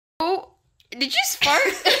Did you fart?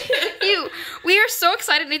 Ew. We are so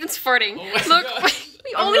excited. Nathan's farting. Oh my Look, God.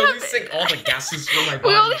 we I'm only have releasing all the gases from my body.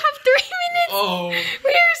 we only have 3 minutes. Oh. We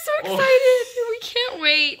are so excited. We can't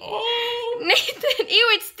wait. Oh. Nathan, ew,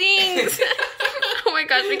 it stings. Oh my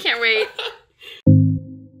gosh, we can't wait.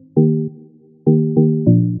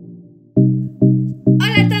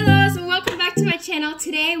 Hola todos, welcome back to my channel.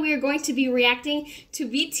 Today we are going to be reacting to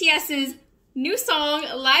BTS's new song,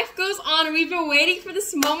 Life Goes On. We've been waiting for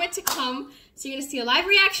this moment to come. So you're gonna see a live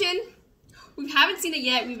reaction. We haven't seen it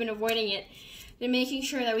yet, we've been avoiding it. And making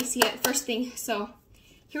sure that we see it first thing. So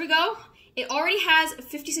here we go. It already has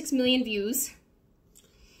 56 million views.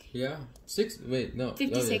 Yeah.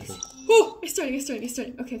 56. Oh, it's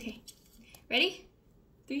starting. Okay. Ready?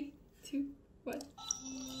 3, 2, 1.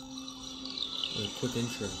 Quick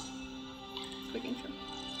intro.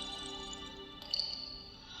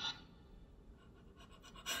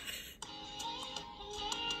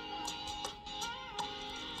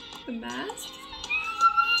 The mask?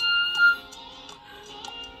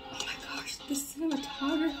 Oh my gosh, the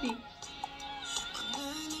cinematography.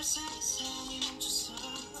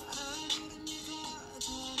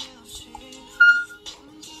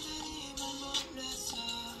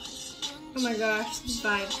 Oh my gosh, this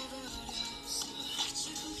vibe.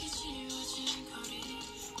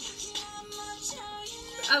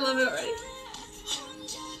 I love it already.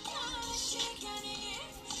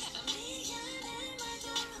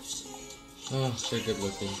 Oh, they're good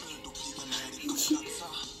looking.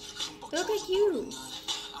 They look like you.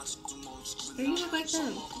 Or you look like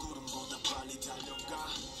them.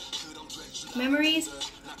 Memories.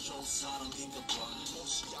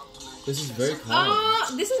 This is very calm.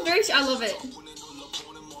 Oh, this is very. I love it.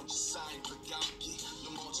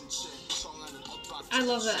 I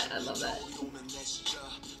love that.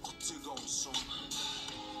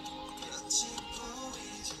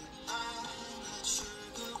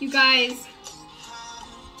 You guys.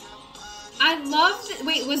 I love.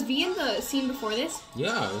 Wait, was V in the scene before this?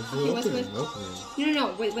 Yeah, it was the opening.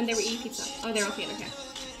 No. Wait, when they were eating pizza. Oh, they're okay.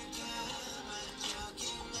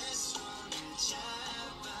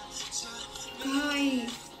 Guys,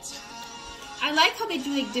 I like how they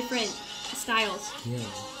do like different styles. Yeah.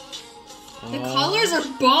 The colors are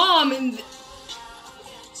bomb, and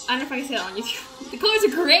I don't know if I can say that on YouTube. The colors are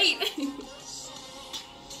great.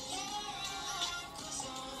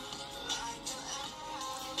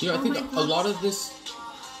 Yeah, I think a lot of this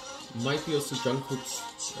might be also Jungkook's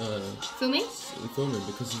Filming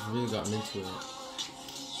because he's really gotten into it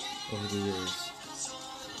over the years.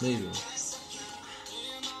 Maybe.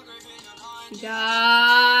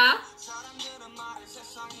 Yeah.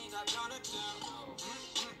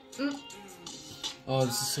 Oh,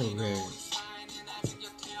 this is so great.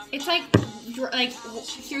 It's like you're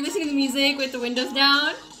listening to the music with the windows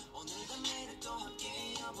down.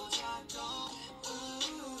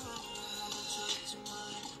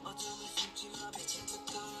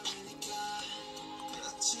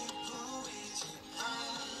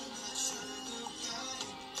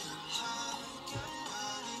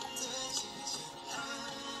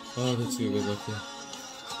 Oh, that's too good looking.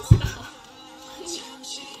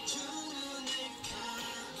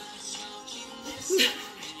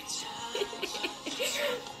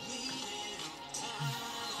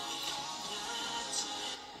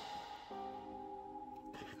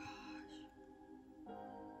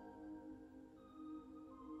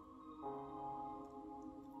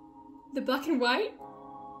 The black and white?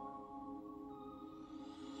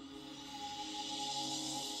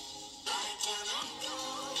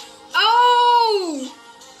 Oh!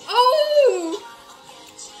 Oh!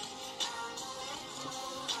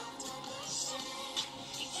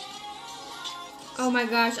 Oh my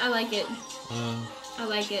gosh, I like it. I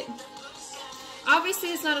like it. Obviously,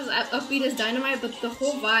 it's not as upbeat as Dynamite, but the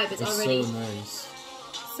whole vibe is already so nice.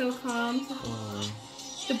 So calm.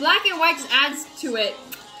 The black and white just adds to it.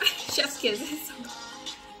 Chef's kiss.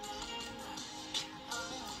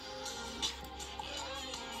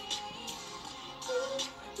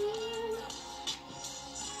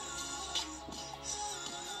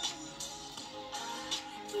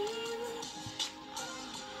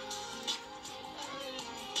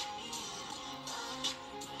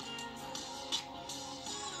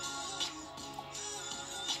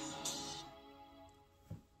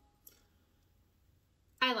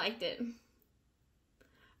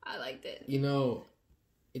 I liked it. You know,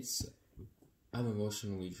 I'm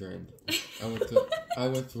emotionally drained. I went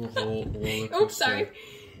through a whole roller coaster. Oops, sorry.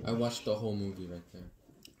 I watched the whole movie right there.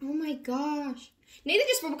 Oh my gosh. Nathan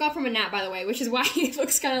just woke up from a nap, by the way, which is why he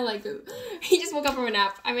looks kind of like... He just woke up from a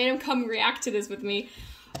nap. I made him come react to this with me.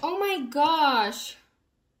 Oh my gosh.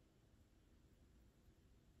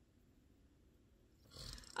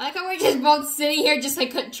 I like how we're just both sitting here just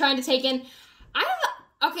like trying to take in.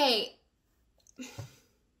 Okay.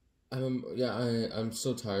 I'm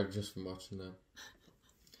so tired just from watching that.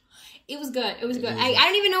 It was good. It was good. I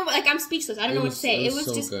don't even know, like, I'm speechless. I don't know what to say. It was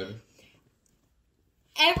so just good.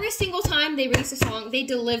 Every single time they release a song, they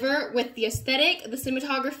deliver with the aesthetic, the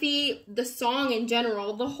cinematography, the song in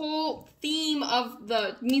general, the whole theme of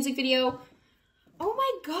the music video. Oh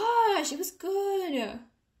my gosh, it was good.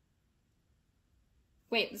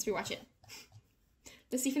 Wait, let's rewatch it.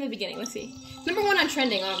 Let's see from the beginning. Let's see. Number 1 on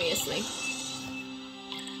trending, obviously.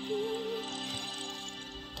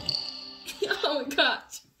 Oh my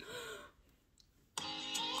gosh.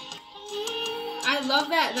 I love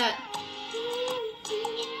that.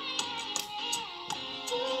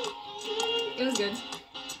 It was good.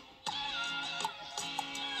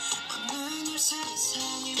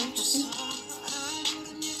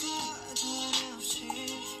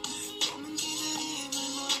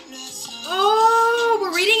 Oh,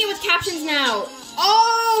 we're reading it with captions now.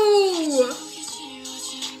 Oh!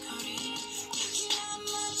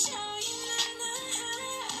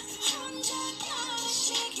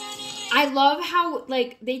 I love how,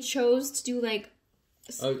 like, they chose to do, like,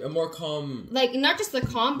 a more calm, like, not just the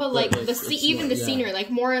calm, but like the even the scenery, like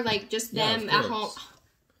more like just them at home.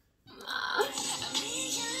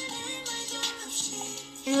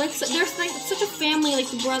 And like there's like such a family, like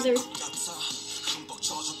the brothers.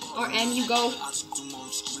 And you go.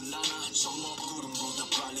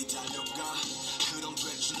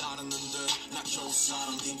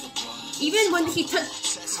 Even when he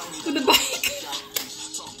touched with the bike.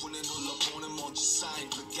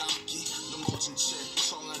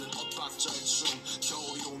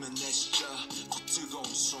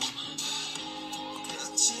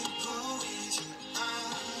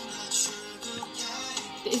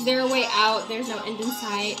 Is there a way out? There's no end in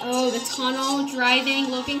sight. Oh, the tunnel, driving,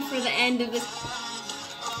 looking for the end of this.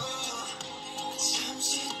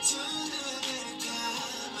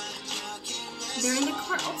 They're in the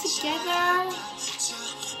car all together.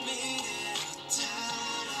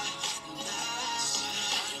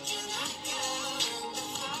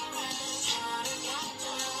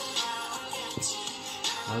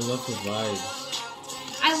 I love the vibes.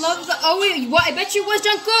 I love the. Oh wait, what? I bet you it was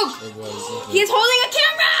Jungkook. It was. He's holding a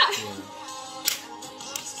camera. Yeah.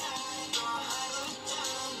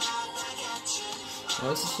 Oh,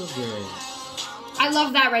 this is so good. I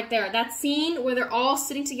love that right there. That scene where they're all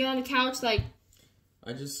sitting together on the couch, like.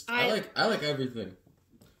 I like everything.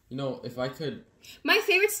 You know, if I could. My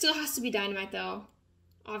favorite still has to be Dynamite, though.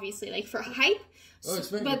 Obviously, like for hype. Oh, it's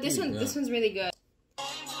very But cute, this one's really good.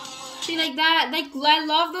 See, like that, like I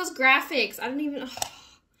love those graphics. I don't even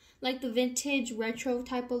like the vintage retro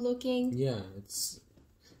type of looking. Yeah, it's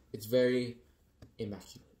very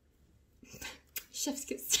immaculate. Chef's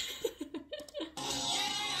kiss.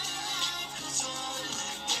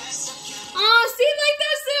 Oh, see, like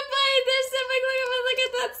their sibling. Look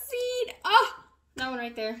at that scene. Oh, that one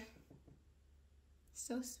right there.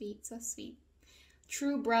 So sweet, so sweet.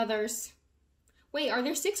 True brothers. Wait, are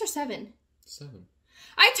there 6 or 7? 7.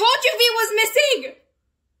 I told you V was missing!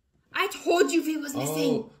 I told you V was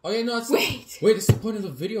missing. Oh yeah, no, it's Wait, it's the point of the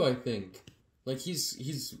video, I think. Like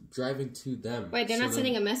he's driving to them. Wait, they're not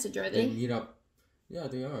sending a message, are they? They meet up. Yeah,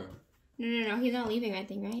 they are. No, he's not leaving, I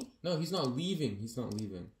think, right? No, he's not leaving. He's not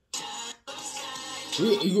leaving.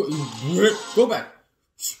 Go back.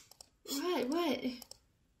 What?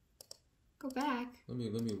 Go back. Let me.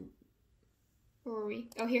 Where were we?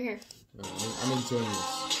 Oh, here. I'm enjoying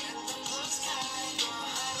this.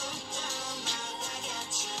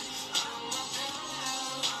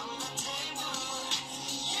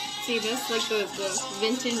 See this? Like the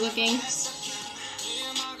vintage looking.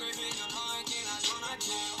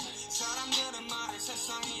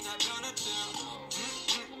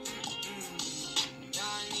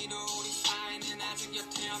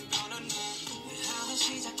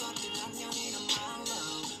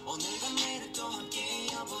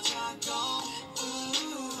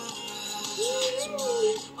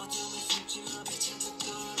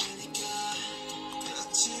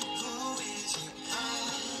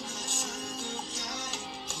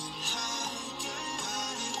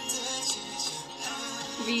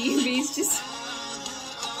 V's just.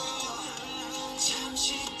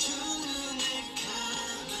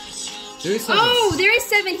 There is 7. Oh, there is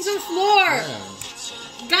 7. He's on the floor. Yeah.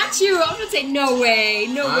 Got you. I was gonna say no way.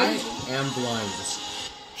 No way. I am blind.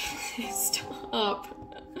 Stop.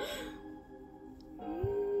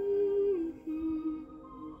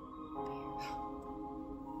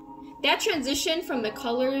 That transition from the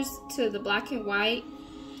colors to the black and white.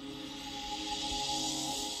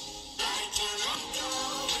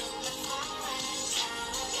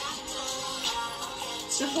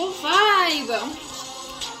 The whole vibe.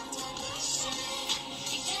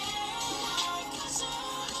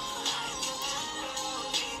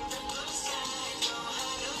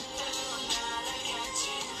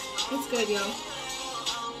 It's good, yo.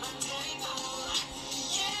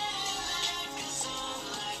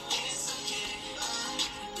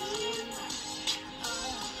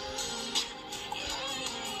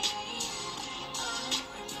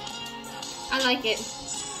 I like it.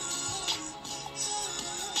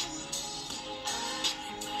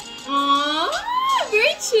 Aww,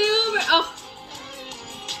 very chill. Oh.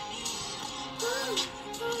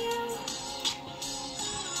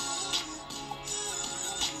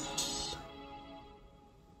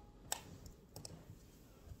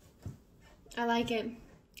 I like it.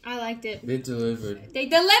 I liked it. They delivered. They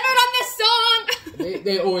delivered on this song.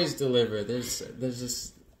 they always deliver. There's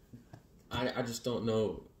just I just don't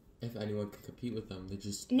know if anyone can compete with them.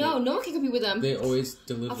 No one can compete with them. They always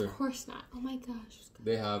deliver. Of course not. Oh my gosh.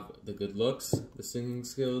 They have the good looks, the singing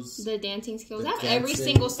skills, the dancing skills. That's dancing, every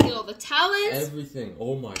single skill. The talent. Everything.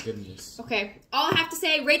 Oh my goodness. Okay. All I have to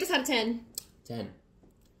say, rate this out of 10. 10.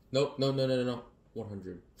 Nope. No.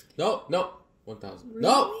 100. No. 1,000. Really?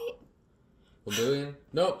 No. 1 billion.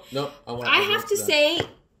 No. I have to say,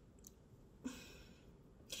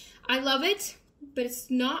 I love it, but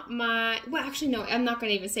it's not my. Well, actually, no. I'm not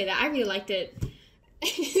gonna even say that. I really liked it. Okay.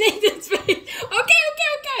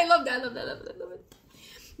 I love that.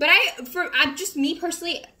 But I'm just me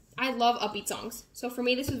personally. I love upbeat songs, so for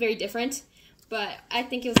me this was very different. But I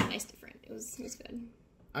think it was nice, different. It was good.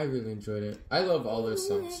 I really enjoyed it. I love all their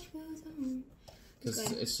songs.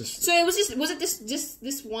 Because it's just. So was it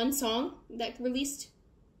this one song that released,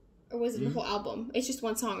 or was it the whole album? It's just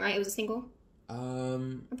one song, right? It was a single.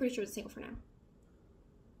 I'm pretty sure it was a single for now.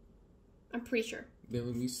 I'm pretty sure. They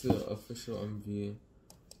released the official MV,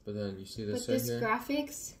 but then you see this right here. But this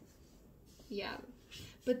graphics, yeah.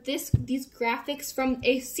 But these graphics from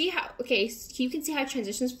you can see how it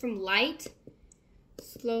transitions from light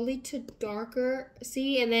slowly to darker.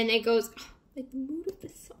 See, and then it goes like the mood of the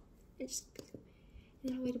song. It just.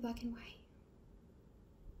 And then all the way to black and white.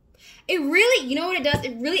 It really, you know what it does?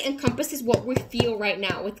 It really encompasses what we feel right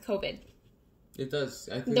now with COVID. It does.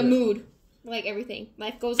 I think the mood, like everything.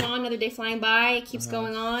 Life goes on, another day flying by. It keeps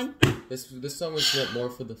going on. This song was meant more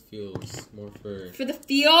for the feels, more for the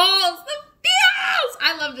feels.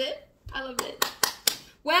 I loved it.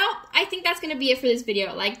 Well, I think that's gonna be it for this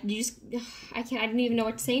video. Like I didn't even know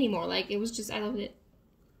what to say anymore. Like it was just, I loved it.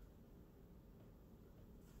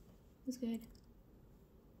 It was good.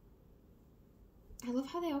 I love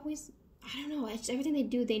how they always, I don't know, everything they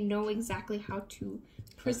do, they know exactly how to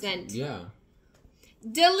present. Yeah.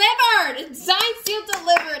 Delivered! Signed, sealed,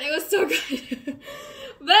 delivered. It was so good.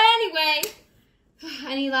 But anyway,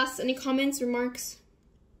 any comments, remarks?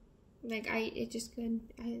 Like, it's just good.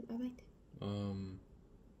 I liked it.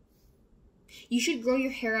 You should grow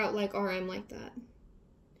your hair out like RM like that.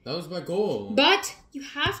 That was my goal. But you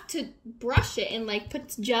have to brush it and like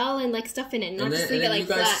put gel and like stuff in it, not just leave it like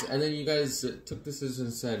flat. And then you guys took the scissors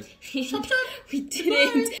and said, we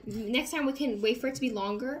didn't. Next time we can wait for it to be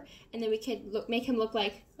longer, and then we can make him look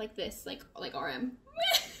like this, like RM.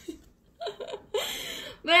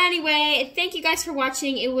 But anyway, thank you guys for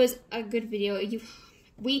watching. It was a good video.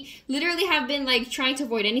 We literally have been like trying to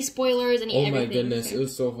avoid any spoilers, everything. Oh my goodness, it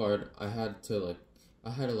was so hard. I had to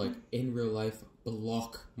in real life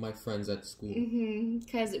block my friends at school.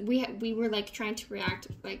 Because we were like trying to react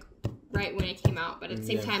like right when it came out, but at the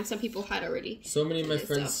same time, some people had already. So many of my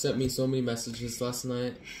friends sent me so many messages last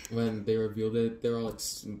night when they revealed it. They were all like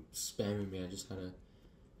spamming me. I just had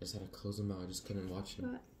to close them out. I just couldn't watch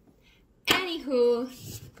them. But anywho,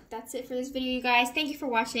 that's it for this video, you guys. Thank you for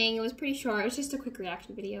watching. It was pretty short. It was just a quick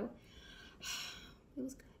reaction video. It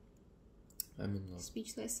was good. I'm in love.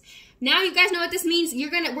 Speechless. Now you guys know what this means.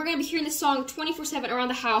 We're gonna be hearing this song 24/7 around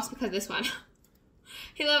the house because of this one.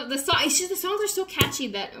 He loved the song. It's just the songs are so catchy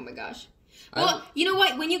that, oh my gosh. Well, you know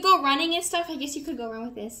what? When you go running and stuff, I guess you could go run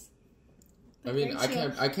with this. Like, I mean, I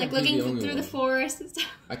can't like be looking the only through one. the forest and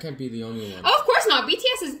stuff. I can't be the only one. Oh, of course not.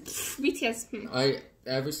 BTS is BTS.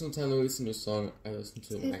 Every single time they release a new song, I listen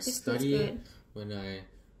to it when I study, when I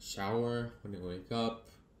shower, when I wake up.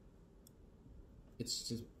 It's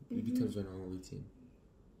just it becomes a normal routine.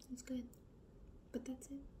 It's good, but that's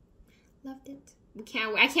it. Loved it.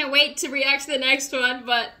 I can't wait to react to the next one.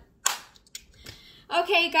 But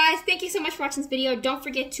okay, guys, thank you so much for watching this video. Don't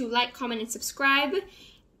forget to like, comment, and subscribe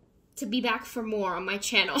to be back for more on my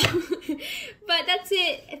channel. But that's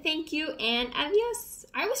it. Thank you and adios.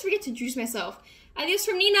 I always forget to introduce myself. Adios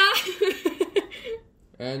from Nina.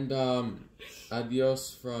 And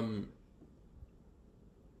adios from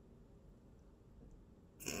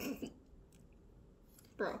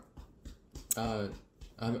bro.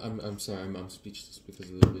 I'm sorry. I'm speechless because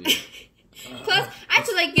of the video. Plus, I had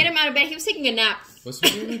to like get him out of bed. He was taking a nap. What's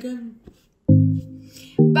his name again?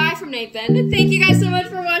 Bye from Nathan. Thank you guys so much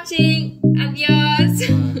for watching.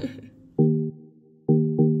 Adios.